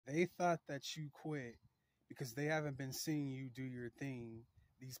They thought that you quit because they haven't been seeing you do your thing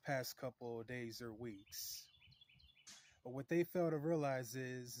these past couple of days or weeks. But what they fail to realize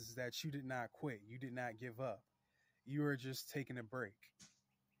is that you did not quit. You did not give up. You are just taking a break.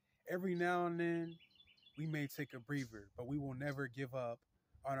 Every now and then, we may take a breather, but we will never give up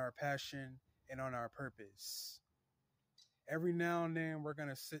on our passion and on our purpose. Every now and then, we're going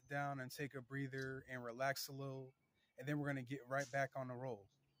to sit down and take a breather and relax a little, and then we're going to get right back on the roll.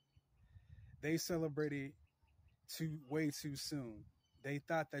 They celebrated way too soon. They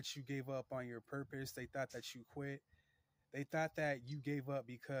thought that you gave up on your purpose. They thought that you quit. They thought that you gave up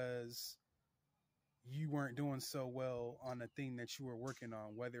because you weren't doing so well on the thing that you were working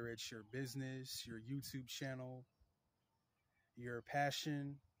on, whether it's your business, your YouTube channel, your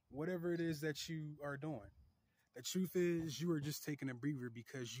passion, whatever it is that you are doing. The truth is, you are just taking a breather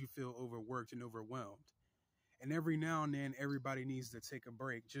because you feel overworked and overwhelmed. And every now and then, everybody needs to take a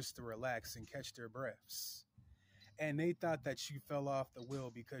break just to relax and catch their breaths. And they thought that you fell off the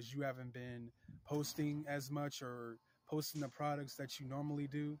wheel because you haven't been posting as much or posting the products that you normally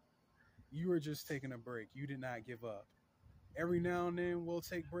do. You were just taking a break. You did not give up. Every now and then we'll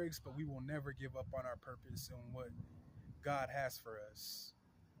take breaks, but we will never give up on our purpose and what God has for us.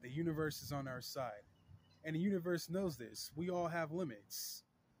 The universe is on our side. And the universe knows this. We all have limits.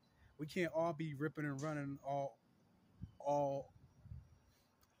 We can't all be ripping and running all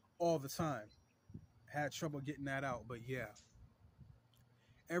the time. Had trouble getting that out, but yeah.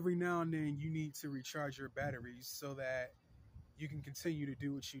 Every now and then you need to recharge your batteries so that you can continue to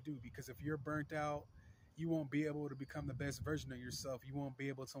do what you do. Because if you're burnt out, you won't be able to become the best version of yourself. You won't be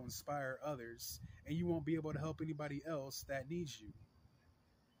able to inspire others, and you won't be able to help anybody else that needs you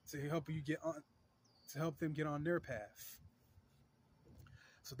to help them get on their path.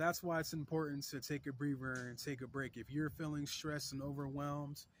 So that's why it's important to take a breather and take a break. If you're feeling stressed and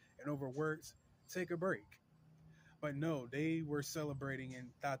overwhelmed and overworked, take a break. But no, they were celebrating and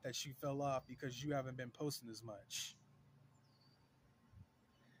thought that you fell off because you haven't been posting as much.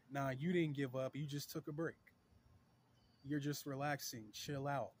 Nah, you didn't give up. You just took a break. You're just relaxing. Chill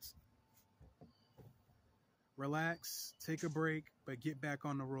out. Relax, take a break, but get back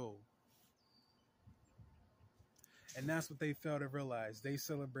on the roll. And that's what they failed to realize. They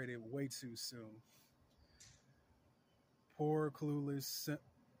celebrated way too soon. Poor, clueless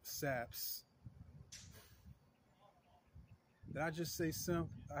saps. Did I just say simp?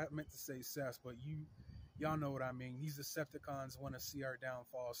 I meant to say saps, but y'all know what I mean. These Decepticons want to see our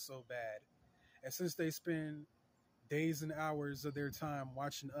downfall so bad. And since they spend days and hours of their time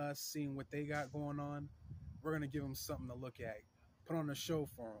watching us, seeing what they got going on, we're going to give them something to look at. Put on a show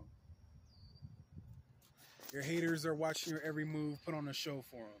for them. Your haters are watching your every move. Put on a show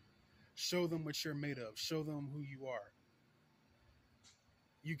for them. Show them what you're made of. Show them who you are.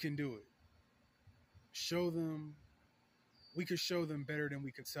 You can do it. Show them. We could show them better than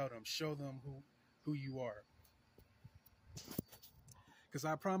we could tell them. Show them who you are. Because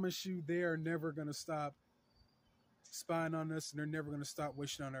I promise you, they are never going to stop spying on us, and they're never going to stop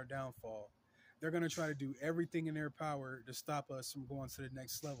wishing on our downfall. They're going to try to do everything in their power to stop us from going to the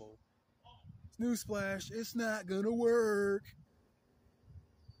next level. Newsflash, it's not going to work.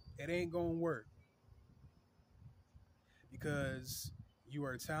 It ain't going to work. Because you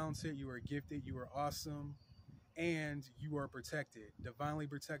are talented, you are gifted, you are awesome, and you are protected. Divinely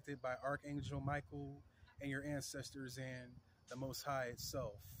protected by Archangel Michael and your ancestors and the Most High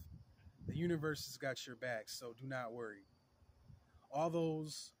itself. The universe has got your back, so do not worry. All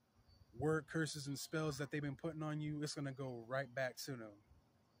those word curses and spells that they've been putting on you, it's going to go right back to them.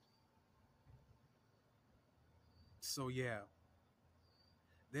 So yeah,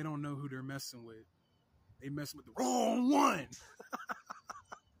 they don't know who they're messing with. They messing with the wrong one.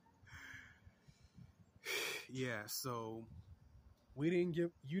 Yeah, so you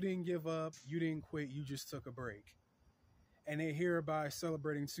didn't give up, you didn't quit, you just took a break. And they hereby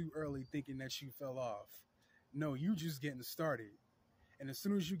celebrating too early, thinking that you fell off. No, you just getting started. And as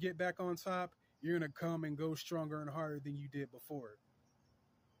soon as you get back on top, you're going to come and go stronger and harder than you did before.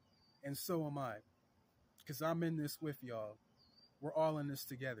 And so am I. Because I'm in this with y'all. We're all in this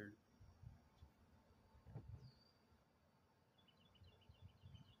together.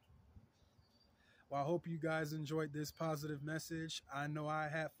 Well, I hope you guys enjoyed this positive message. I know I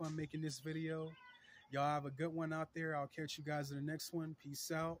had fun making this video. Y'all have a good one out there. I'll catch you guys in the next one. Peace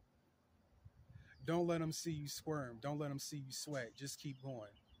out. Don't let them see you squirm. Don't let them see you sweat. Just keep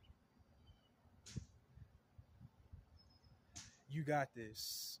going. You got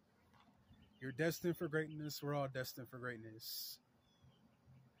this. You're destined for greatness. We're all destined for greatness.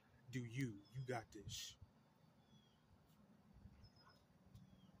 Do you. You got this.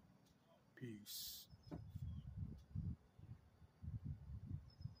 Peace.